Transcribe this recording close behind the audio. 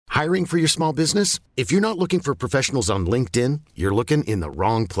Hiring for your small business? If you're not looking for professionals on LinkedIn, you're looking in the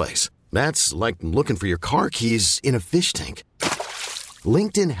wrong place. That's like looking for your car keys in a fish tank.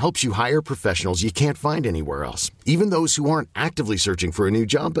 LinkedIn helps you hire professionals you can't find anywhere else, even those who aren't actively searching for a new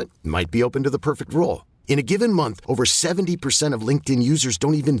job but might be open to the perfect role. In a given month, over 70% of LinkedIn users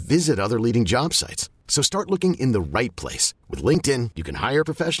don't even visit other leading job sites. So start looking in the right place. With LinkedIn, you can hire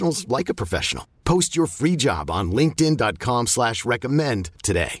professionals like a professional. Post your free job on linkedin.com/recommend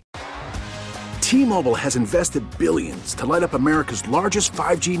today. T-Mobile has invested billions to light up America's largest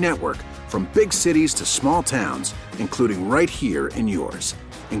 5G network, from big cities to small towns, including right here in yours.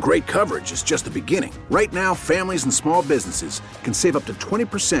 And great coverage is just the beginning. Right now, families and small businesses can save up to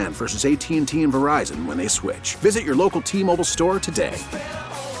 20% versus AT&T and Verizon when they switch. Visit your local T-Mobile store today.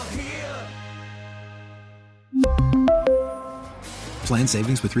 Plan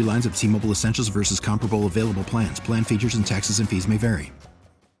savings with 3 lines of T-Mobile Essentials versus comparable available plans. Plan features and taxes and fees may vary.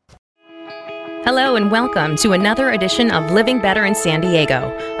 Hello and welcome to another edition of Living Better in San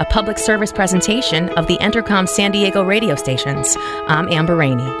Diego, a public service presentation of the Entercom San Diego radio stations. I'm Amber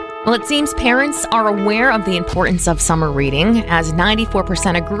Rainey. Well, it seems parents are aware of the importance of summer reading, as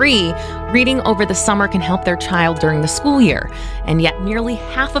 94% agree reading over the summer can help their child during the school year. And yet nearly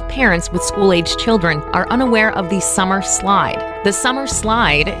half of parents with school-aged children are unaware of the summer slide. The summer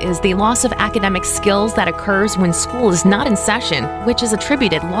slide is the loss of academic skills that occurs when school is not in session, which is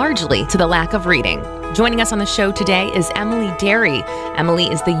attributed largely to the lack of reading. Joining us on the show today is Emily Derry. Emily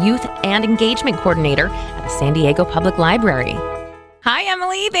is the Youth and Engagement Coordinator at the San Diego Public Library. Hi,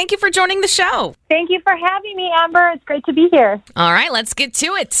 Emily. Thank you for joining the show. Thank you for having me, Amber. It's great to be here. All right, let's get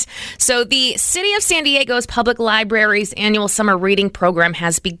to it. So the City of San Diego's Public Library's annual summer reading program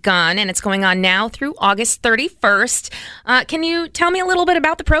has begun, and it's going on now through August 31st. Can you tell me a little bit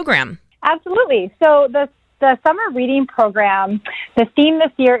about the program? Absolutely. So the summer reading program, the theme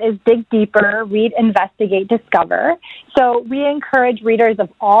this year is Dig Deeper, Read, Investigate, Discover. So we encourage readers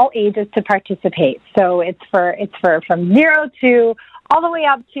of all ages to participate. So it's for from 0 to all the way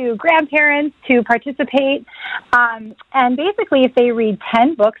up to grandparents to participate. And basically, if they read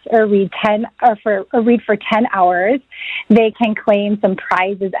 10 books or read for 10 hours, they can claim some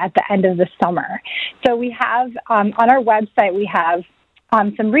prizes at the end of the summer. So we have on our website, we have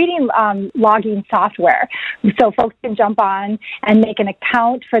some reading logging software. So folks can jump on and make an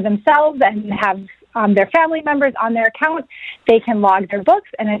account for themselves and have their family members on their account. They can log their books,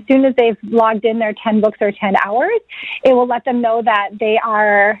 and as soon as they've logged in their 10 books or 10 hours, it will let them know that they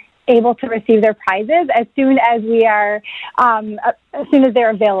are able to receive their prizes as soon as they're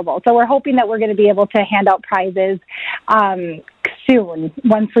available. So we're hoping that we're going to be able to hand out prizes soon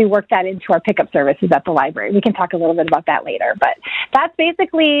once we work that into our pickup services at the library. We can talk a little bit about that later, but that's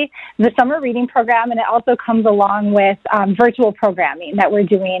basically the summer reading program, and it also comes along with virtual programming that we're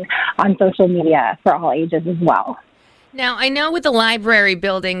doing on social media for all ages as well. Now, I know with the library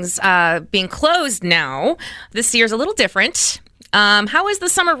buildings being closed now, this year's a little different. How is the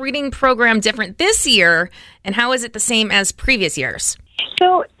summer reading program different this year, and how is it the same as previous years?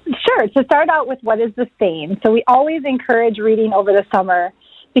 So, sure, to start out with what is the same. So we always encourage reading over the summer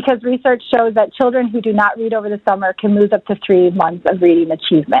because research shows that children who do not read over the summer can lose up to 3 months of reading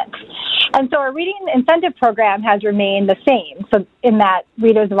achievement. And so our reading incentive program has remained the same. So in that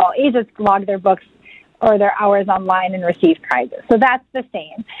readers of all ages log their books or their hours online and receive prizes. So that's the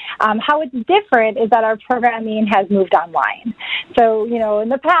same. How it's different is that our programming has moved online. So, in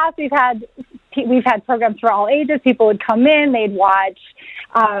the past we've had programs for all ages. People would come in, they'd watch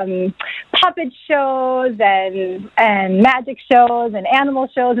puppet shows and magic shows and animal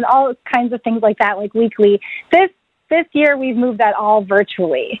shows and all kinds of things like that, like weekly. This year we've moved that all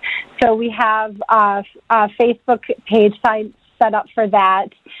virtually. So we have a Facebook page set up for that,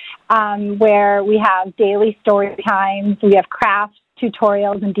 where we have daily story times, we have crafts,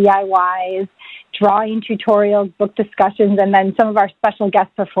 tutorials, and DIYs, drawing tutorials, book discussions, and then some of our special guest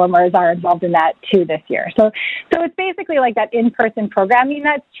performers are involved in that too this year. So it's basically like that in-person programming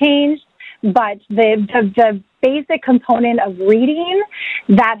that's changed, but the basic component of reading,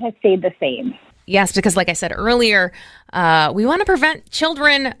 that has stayed the same. Yes, because like I said earlier, we want to prevent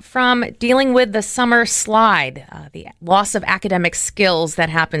children from dealing with the summer slide, the loss of academic skills that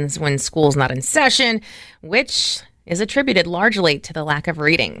happens when school's not in session, which is attributed largely to the lack of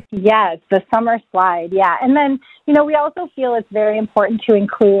reading. Yes, the summer slide, yeah. And then, we also feel it's very important to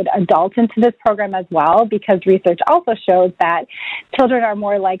include adults into this program as well, because research also shows that children are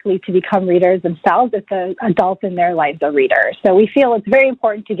more likely to become readers themselves if the adults in their lives are readers. So we feel it's very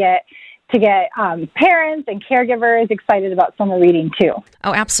important to get to get parents and caregivers excited about summer reading too.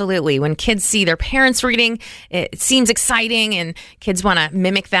 Oh, absolutely. When kids see their parents reading, it seems exciting, and kids want to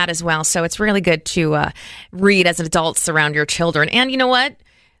mimic that as well. So it's really good to read as adults around your children. And you know what?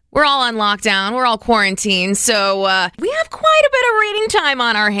 We're all on lockdown. We're all quarantined. So we have quite a bit of reading time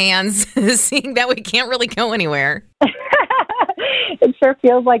on our hands, seeing that we can't really go anywhere. It sure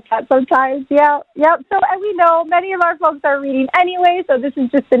feels like that sometimes. Yeah. Yep. So, and we know many of our folks are reading anyway, so this is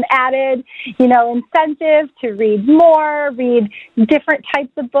just an added, incentive to read more, read different types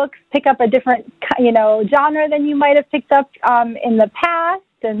of books, pick up a different, genre than you might have picked up in the past.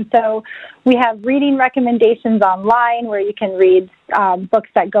 And so we have reading recommendations online where you can read books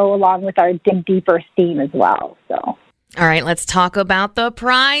that go along with our Dig Deeper theme as well. So. All right, let's talk about the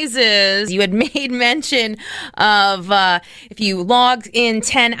prizes. You had made mention of if you log in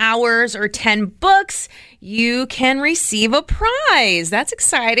 10 hours or 10 books, you can receive a prize. That's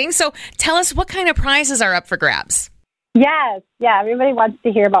exciting. So tell us, what kind of prizes are up for grabs? Yes. Yeah, everybody wants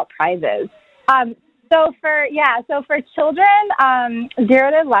to hear about prizes. So for children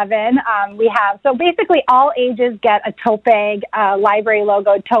 0 to 11, we have, so basically all ages get a tote bag, library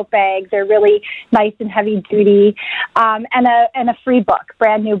logo tote bag. They're really nice and heavy duty, and a free book,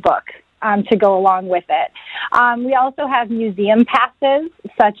 brand new book, to go along with it. We also have museum passes,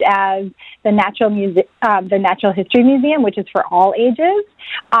 such as the Natural History Museum, which is for all ages.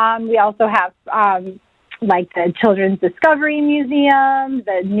 We also have like the Children's Discovery Museum,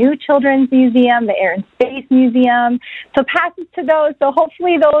 the New Children's Museum, the Air and Space Museum. So passes to those. So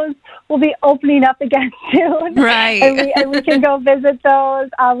hopefully those will be opening up again soon. Right. and we can go visit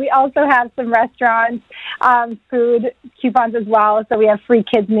those. We also have some restaurants, food coupons as well. So we have free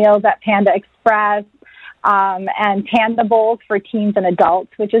kids meals at Panda Express. And Panda Bowls for teens and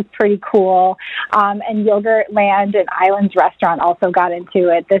adults, which is pretty cool. And Yogurt Land and Islands Restaurant also got into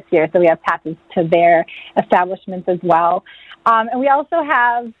it this year, so we have passes to their establishments as well. And we also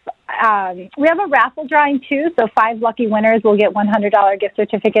have a raffle drawing too, so 5 lucky winners will get $100 gift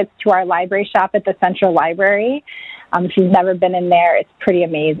certificates to our library shop at the Central Library. If you've never been in there, it's pretty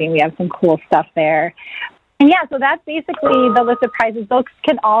amazing. We have some cool stuff there. And yeah, so that's basically the list of prizes. Those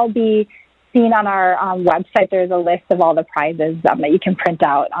can all be seen on our website. There's a list of all the prizes that you can print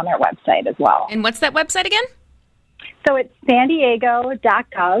out on our website as well. And what's that website again? So it's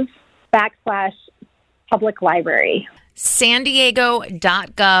sandiego.gov/public library.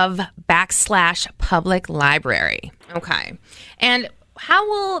 sandiego.gov/public library. Okay. And how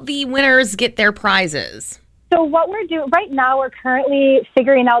will the winners get their prizes? So what we're doing right now, we're currently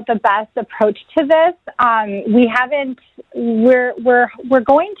figuring out the best approach to this. We're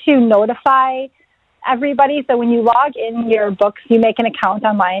going to notify everybody. So when you log in your books, you make an account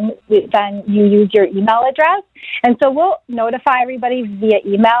online, then you use your email address. And so we'll notify everybody via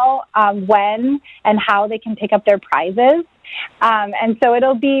email when and how they can pick up their prizes. And so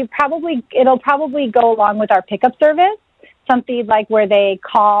it'll probably go along with our pickup service. Something like where they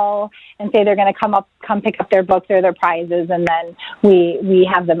call and say they're going to come pick up their books or their prizes, and then we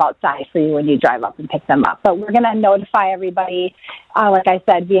have them outside for you when you drive up and pick them up. But we're going to notify everybody, like I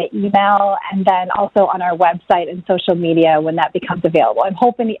said, via email, and then also on our website and social media when that becomes available. I'm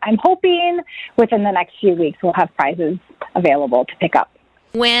hoping within the next few weeks we'll have prizes available to pick up.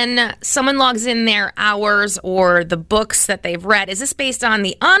 When someone logs in their hours or the books that they've read, is this based on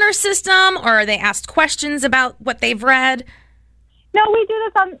the honor system, or are they asked questions about what they've read? No, we do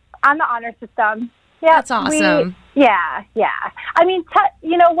this on the honor system. Yeah, that's awesome. Yeah. I mean,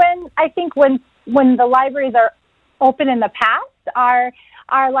 when the libraries are open in the past, our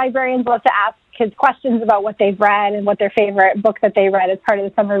librarians love to ask kids questions about what they've read and what their favorite book that they read as part of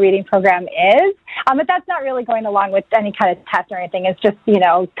the summer reading program is. But that's not really going along with any kind of test or anything. It's just,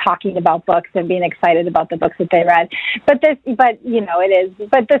 talking about books and being excited about the books that they read. But the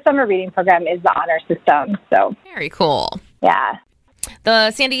summer reading program is the honor system. So very cool. Yeah. The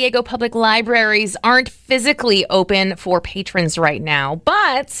San Diego Public Libraries aren't physically open for patrons right now,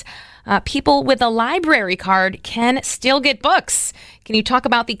 but people with a library card can still get books. Can you talk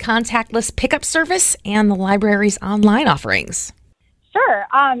about the contactless pickup service and the library's online offerings? Sure.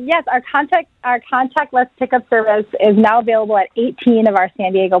 Yes, our contactless pickup service is now available at 18 of our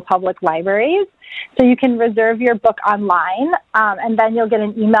San Diego Public Libraries. So you can reserve your book online, and then you'll get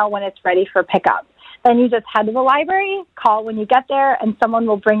an email when it's ready for pickup. Then you just head to the library, call when you get there, and someone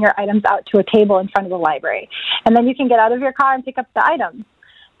will bring your items out to a table in front of the library. And then you can get out of your car and pick up the items.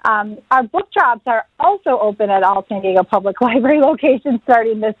 Our book drops are also open at all San Diego Public Library locations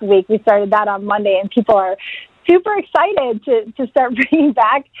starting this week. We started that on Monday, and people are super excited to start bringing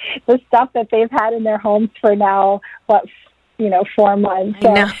back the stuff that they've had in their homes for now, 4 months.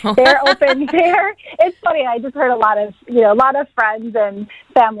 So they're open there. It's funny. I just heard a lot of friends and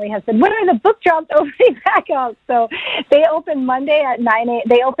family have said, when are the book drops opening back up? So they open Monday at 9 a.m.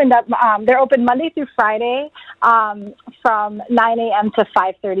 They opened up, they're open Monday through Friday from 9 a.m. to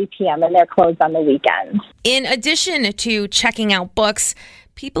 5:30 p.m. and they're closed on the weekends. In addition to checking out books,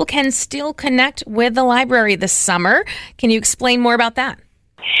 people can still connect with the library this summer. Can you explain more about that?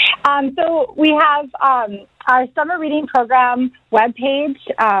 So we have our summer reading program webpage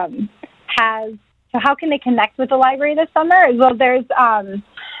has. So how can they connect with the library this summer? Well, there's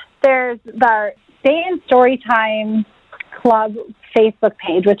the Stay in Storytime Club Facebook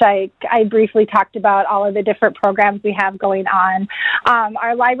page, which I briefly talked about all of the different programs we have going on.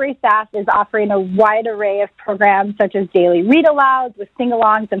 Our library staff is offering a wide array of programs such as daily read-alouds with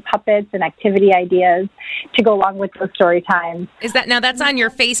sing-alongs and puppets and activity ideas to go along with those story times. That's on your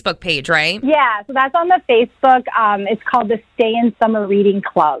Facebook page, right? Yeah, so that's on the Facebook. It's called the Stay in Summer Reading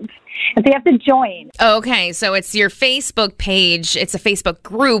Club. And so you have to join. Okay, so it's your Facebook page. It's a Facebook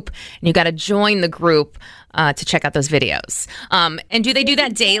group, and you got to join the group to check out those videos. And do they do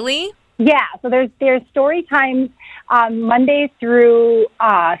that daily? Yeah, so there's story times Monday through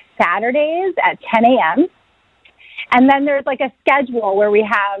Saturdays at 10 a.m. And then there's like a schedule where we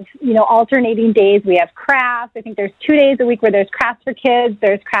have, alternating days. We have crafts. I think there's 2 days a week where there's crafts for kids.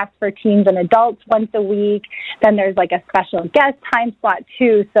 There's crafts for teens and adults once a week. Then there's like a special guest time slot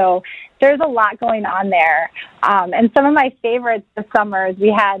too. So there's a lot going on there. And some of my favorites this summer is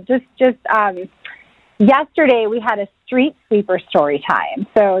we had yesterday we had a street sweeper story time.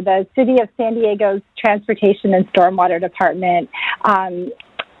 So the City of San Diego's Transportation and Stormwater Department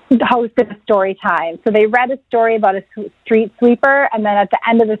hosted a story time. So they read a story about a street sweeper, and then at the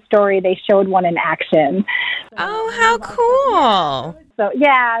end of the story, they showed one in action. Oh, how cool. So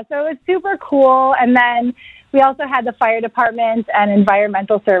it was super cool. And then we also had the fire department and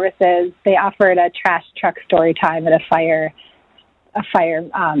environmental services. They offered a trash truck story time and a fire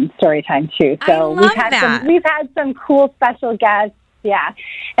story time too. So we've had some cool special guests. Yeah.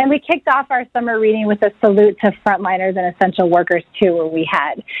 And we kicked off our summer reading with a salute to frontliners and essential workers too, where we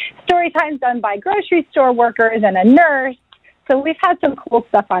had story times done by grocery store workers and a nurse. So we've had some cool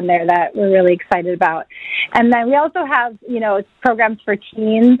stuff on there that we're really excited about. And then we also have, programs for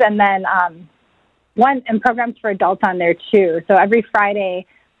teens and then and programs for adults on there too. So every Friday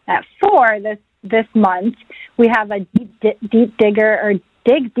at 4 this month, we have a deep digger or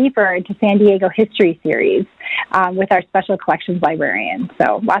dig deeper into San Diego history series with our special collections librarian.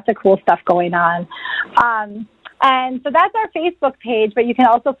 So lots of cool stuff going on. And so that's our Facebook page, but you can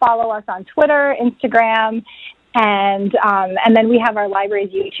also follow us on Twitter, Instagram, and then we have our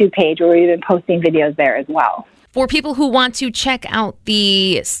library's YouTube page where we've been posting videos there as well. For people who want to check out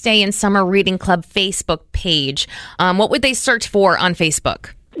the Stay in Summer Reading Club Facebook page, what would they search for on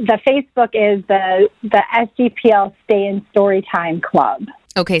Facebook? The Facebook is the SDPL Stay in Storytime Club.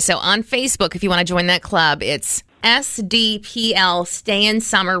 Okay, so on Facebook, if you want to join that club, it's SDPL Stay in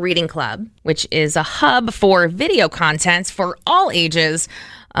Summer Reading Club, which is a hub for video content for all ages.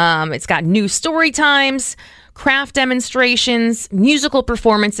 It's got new story times, craft demonstrations, musical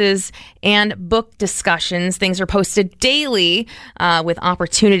performances, and book discussions. Things are posted daily with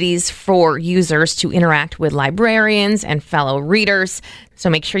opportunities for users to interact with librarians and fellow readers. So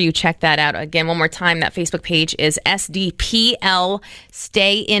make sure you check that out. Again, one more time, that Facebook page is SDPL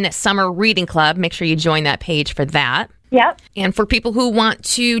Stay in Summer Reading Club. Make sure you join that page for that. Yep. And for people who want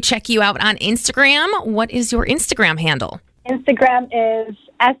to check you out on Instagram, what is your Instagram handle? Instagram is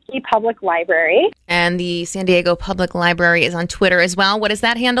SD Public Library. And the San Diego Public Library is on Twitter as well. What is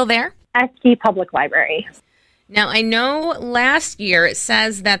that handle there? SD Public Library. Now, I know last year it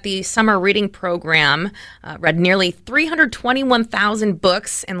says that the summer reading program read nearly 321,000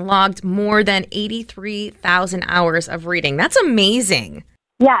 books and logged more than 83,000 hours of reading. That's amazing.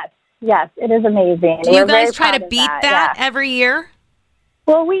 Yes, it is amazing. Do you guys try to beat that every year?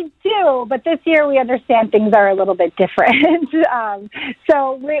 Well, we do, but this year we understand things are a little bit different.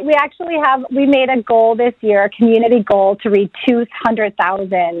 So we actually we made a goal this year, a community goal, to read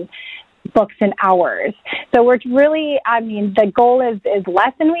 200,000 books in hours. So we're really, the goal is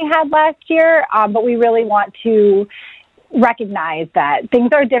less than we had last year, but we really want to recognize that things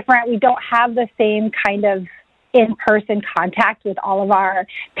are different. We don't have the same kind of in-person contact with all of our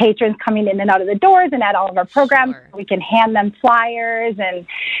patrons coming in and out of the doors and at all of our programs. Sure. We can hand them flyers and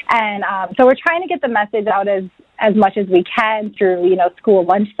so we're trying to get the message out as as much as we can through, school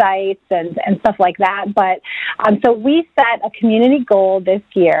lunch sites and stuff like that. But so we set a community goal this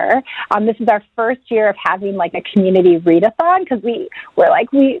year. This is our first year of having like a community readathon, because we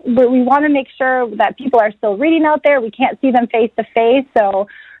want to make sure that people are still reading out there. We can't see them face to face, so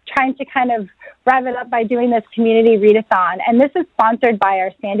trying to kind of rev it up by doing this community readathon. And this is sponsored by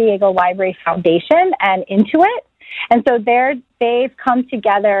our San Diego Library Foundation and Intuit. And so they've come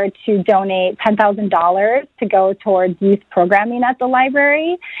together to donate $10,000 to go towards youth programming at the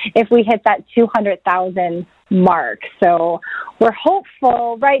library if we hit that 200,000 mark. So we're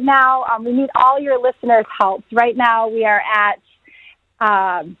hopeful. Right now, we need all your listeners' help. Right now, we are at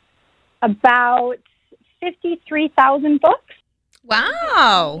about 53,000 books.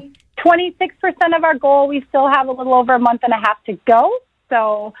 Wow. 26% of our goal. We still have a little over a month and a half to go.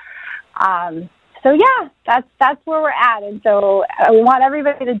 So yeah, that's where we're at. And so we want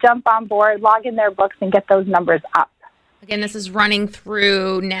everybody to jump on board, log in their books, and get those numbers up. Again, this is running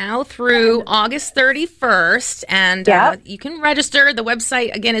through August 31st, and you can register. The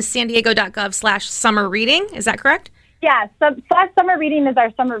website, again, is sandiego.gov/summer reading. Is that correct? Yeah, /summer reading is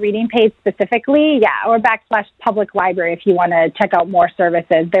our summer reading page specifically, or /public library if you want to check out more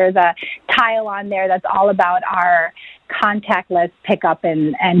services. There's a tile on there that's all about our contactless pickup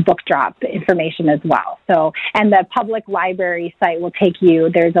and book drop information as well. So, and the public library site will take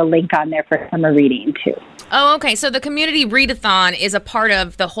you, there's a link on there for summer reading too. Oh, okay. So the community readathon is a part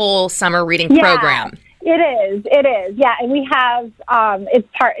of the whole summer reading program. It is. Yeah. And we have, it's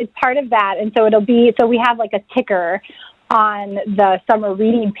part of that. And so we have like a ticker on the summer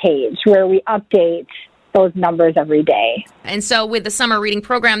reading page where we update those numbers every day. And so with the summer reading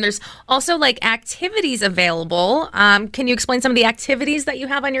program, there's also like activities available. Can you explain some of the activities that you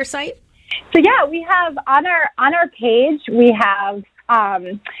have on your site? So yeah, we have on our page, we have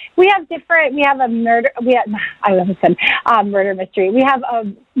murder mystery. We have a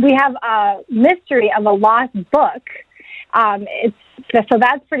mystery of a lost book. So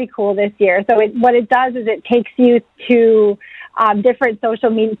that's pretty cool this year. So what it does is it takes you to different social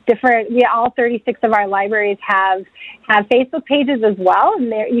media, all 36 of our libraries have Facebook pages as well,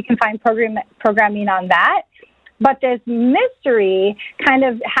 and there you can find programming on that. But this mystery kind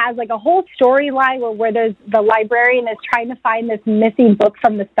of has like a whole storyline where the librarian is trying to find this missing book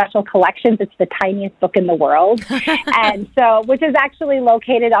from the special collections. It's the tiniest book in the world. And so, which is actually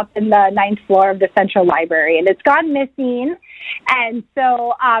located up in the 9th floor of the Central Library. And it's gone missing. And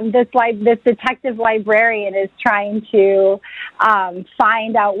so this detective librarian is trying to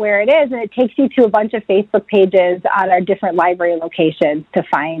find out where it is. And it takes you to a bunch of Facebook pages on our different library locations to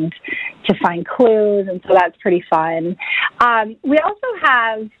find clues. And so that's pretty fun. We also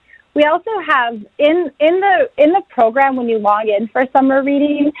have in the program, when you log in for summer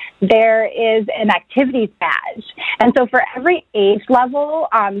reading, there is an activities badge. And so for every age level,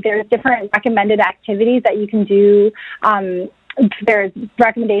 there's different recommended activities that you can do. There's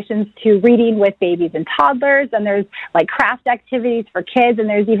recommendations to reading with babies and toddlers, and there's like craft activities for kids, and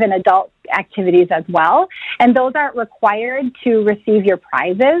there's even adult activities as well. And those aren't required to receive your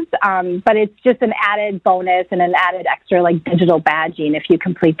prizes, but it's just an added bonus and an added extra like digital badging if you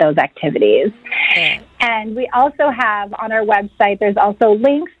complete those activities. And we also have on our website, there's also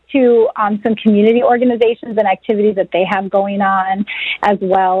links to some community organizations and activities that they have going on, as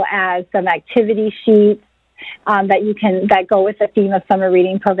well as some activity sheets that go with the theme of summer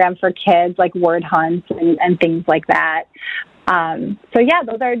reading program for kids, like word hunts and things like that. So yeah,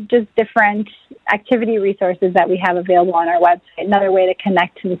 those are just different activity resources that we have available on our website. Another way to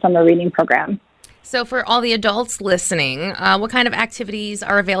connect to the summer reading program. So for all the adults listening, what kind of activities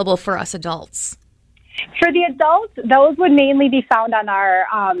are available for us adults? For the adults, those would mainly be found on our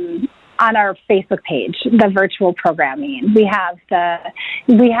Facebook page, the virtual programming. We have the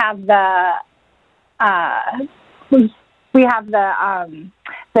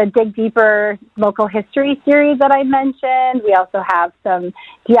Dig Deeper local history series that I mentioned. We also have some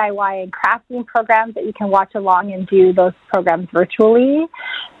DIY and crafting programs that you can watch along and do those programs virtually.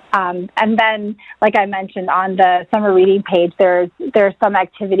 And then, like I mentioned, on the summer reading page, there's some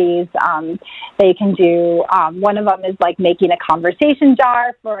activities that you can do. One of them is like making a conversation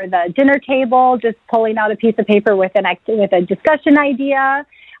jar for the dinner table, just pulling out a piece of paper with a discussion idea.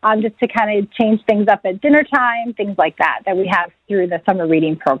 Just to kind of change things up at dinner time, things like that we have through the summer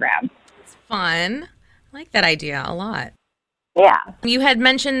reading program. It's fun. I like that idea a lot. Yeah. You had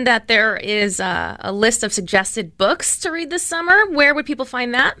mentioned that there is a list of suggested books to read this summer. Where would people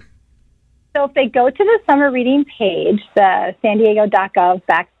find that? So if they go to the summer reading page, the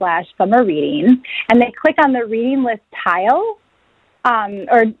sandiego.gov/summer reading, and they click on the reading list tab,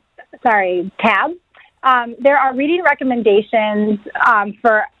 There are reading recommendations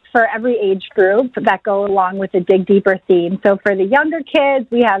for every age group that go along with the Dig Deeper theme. So for the younger kids,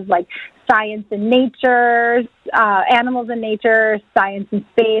 we have like science and nature, animals and nature, science and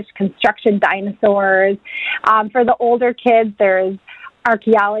space, construction, dinosaurs. For the older kids, there's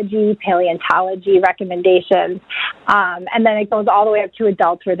archaeology, paleontology recommendations. And then it goes all the way up to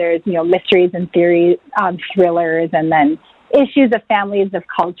adults where there's, mysteries and theory, thrillers, and then issues of families of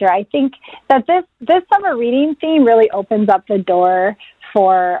culture. I think that this summer reading theme really opens up the door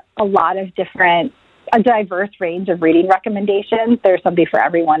for a lot of a diverse range of reading recommendations. There's something for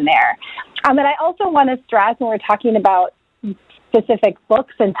everyone there. And I also want to stress when we're talking about specific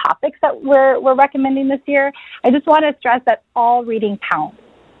books and topics that we're recommending this year, I just want to stress that all reading counts.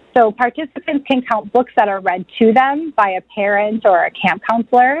 So participants can count books that are read to them by a parent or a camp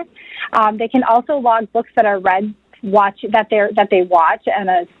counselor. They can also log books that are that they watch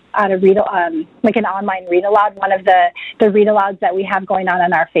and on a read like an online read aloud, one of the read alouds that we have going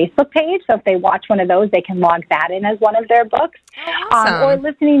on our Facebook page. So if they watch one of those, they can log that in as one of their books. Awesome. Or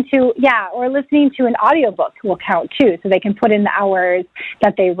listening to an audiobook will count too. So they can put in the hours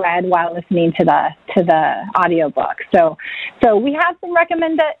that they read while listening to the audiobook. So we have some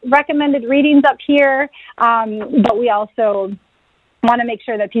recommended readings up here, but we also want to make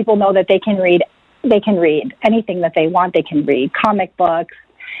sure that people know that they can read anything that they want. They can read comic books,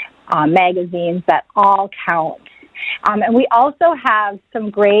 magazines, that all count. And we also have some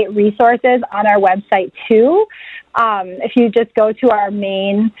great resources on our website too. If you just go to our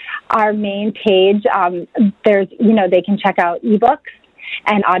main page, there's, they can check out ebooks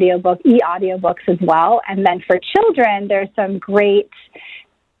and e-audiobooks as well. And then for children, there's some great,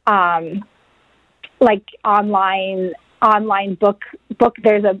 online book.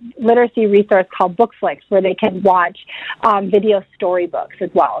 There's a literacy resource called BookFlix where they can watch video storybooks as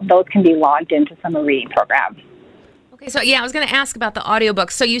well. Those can be logged into Summer Reading Program. Okay, so I was going to ask about the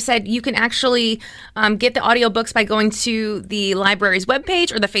audiobooks. So you said you can actually get the audiobooks by going to the library's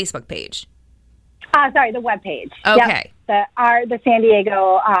webpage or the Facebook page? The webpage. Okay. Yep, the San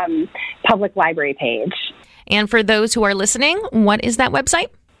Diego Public Library page. And for those who are listening, what is that website?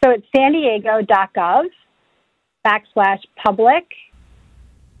 So it's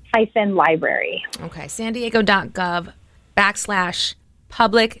sandiego.gov/public-library. Okay,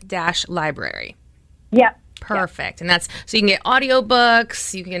 sandiego.gov/public-library. Yep. Perfect. Yep. And that's, so you can get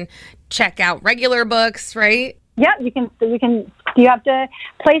audiobooks, you can check out regular books, right? Yep, you have to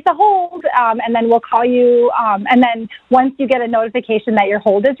place a hold, and then we'll call you, and then once you get a notification that your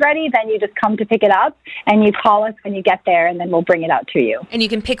hold is ready, then you just come to pick it up, and you call us when you get there, and then we'll bring it out to you. And you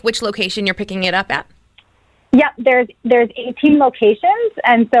can pick which location you're picking it up at? Yep, there's 18 locations,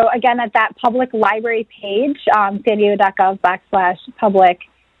 and so again, at that public library page,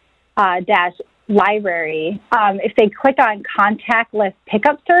 sandiego.gov/public-library, if they click on contactless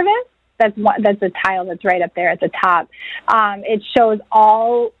pickup service, that's a tile that's right up there at the top. It shows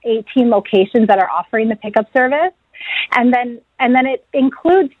all 18 locations that are offering the pickup service, and then it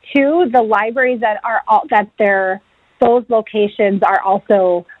includes too the libraries those locations are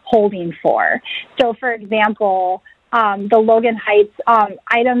also holding for. So, for example, the Logan Heights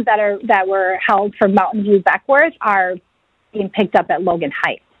items that were held for Mountain View Beckworth are being picked up at Logan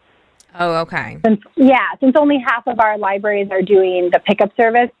Heights. Oh, okay. Since only half of our libraries are doing the pickup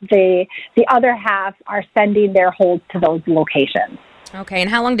service, the other half are sending their holds to those locations. Okay, and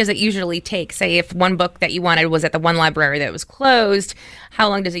how long does it usually take? Say if one book that you wanted was at the one library that was closed, how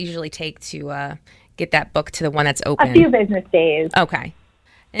long does it usually take to get that book to the one that's open? A few business days. Okay.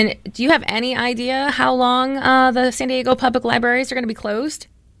 And do you have any idea how long the San Diego Public Libraries are going to be closed?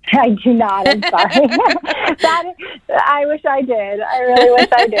 I do not. I'm sorry. I wish I did. I really wish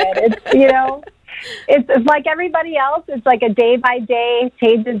I did. It's like everybody else. It's like a day by day,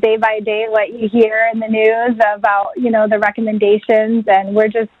 changes day by day what you hear in the news about, the recommendations, and we're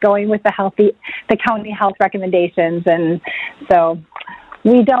just going with the county health recommendations, and so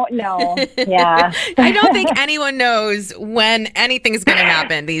we don't know. Yeah. I don't think anyone knows when anything is going to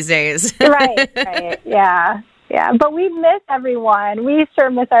happen these days. Right. Yeah. Yeah, but we miss everyone. We sure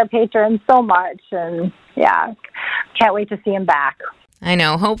miss our patrons so much, and can't wait to see them back. I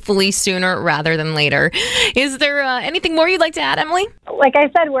know, hopefully sooner rather than later. Is there anything more you'd like to add, Emily? Like I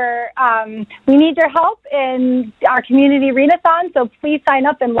said, we need your help in our community readathon, so please sign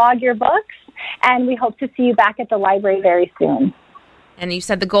up and log your books, and we hope to see you back at the library very soon. And you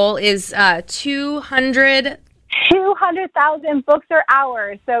said the goal is 200,000 books or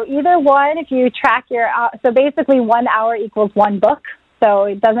hours. So either one, if you track so basically 1 hour equals one book. So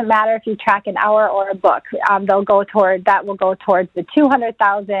it doesn't matter if you track an hour or a book. That will go towards the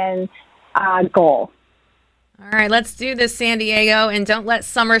 200,000 goal. All right, let's do this, San Diego, and don't let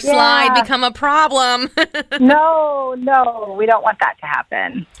summer slide become a problem. No, we don't want that to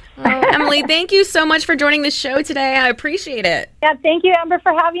happen. Oh, Emily, thank you so much for joining the show today. I appreciate it. Yeah, thank you, Amber,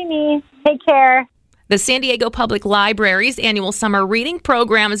 for having me. Take care. The San Diego Public Library's annual summer reading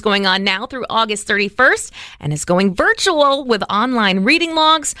program is going on now through August 31st and is going virtual with online reading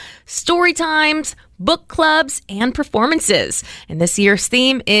logs, story times, book clubs, and performances. And this year's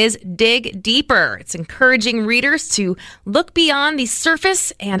theme is Dig Deeper. It's encouraging readers to look beyond the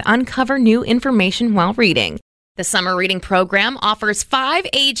surface and uncover new information while reading. The summer reading program offers 5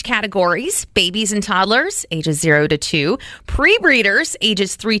 age categories: babies and toddlers, ages 0 to 2, pre-readers,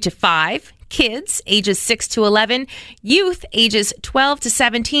 ages 3 to 5, kids, ages 6 to 11, youth, ages 12 to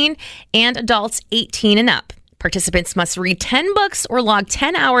 17, and adults 18 and up. Participants must read 10 books or log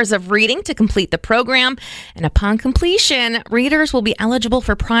 10 hours of reading to complete the program. And upon completion, readers will be eligible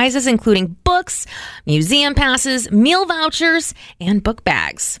for prizes including books, museum passes, meal vouchers, and book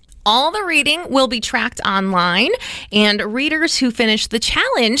bags. All the reading will be tracked online, and readers who finish the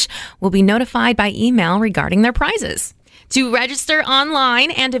challenge will be notified by email regarding their prizes. To register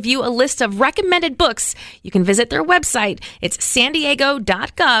online and to view a list of recommended books, you can visit their website. It's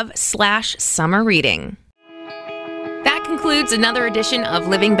sandiego.gov/summer reading. That concludes another edition of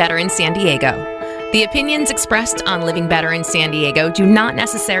Living Better in San Diego. The opinions expressed on Living Better in San Diego do not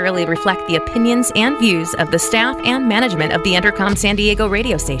necessarily reflect the opinions and views of the staff and management of the Entercom San Diego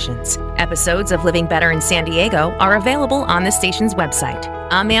radio stations. Episodes of Living Better in San Diego are available on the station's website.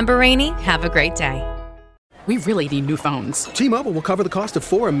 I'm Amber Rainey. Have a great day. We really need new phones. T-Mobile will cover the cost of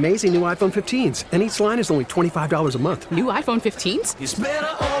 4 amazing new iPhone 15s, and each line is only $25 a month. New iPhone 15s? It's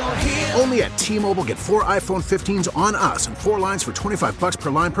better over here. Only at T-Mobile, get 4 iPhone 15s on us and 4 lines for $25 per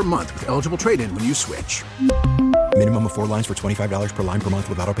line per month with eligible trade-in when you switch. Minimum of 4 lines for $25 per line per month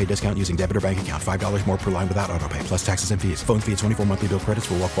with autopay discount using debit or bank account. $5 more per line without autopay, plus taxes and fees. Phone fee at 24 monthly bill credits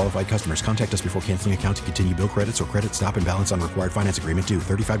for well-qualified customers. Contact us before canceling account to continue bill credits or credit stop and balance on required finance agreement due.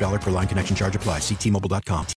 $35 per line connection charge applies. See T-Mobile.com.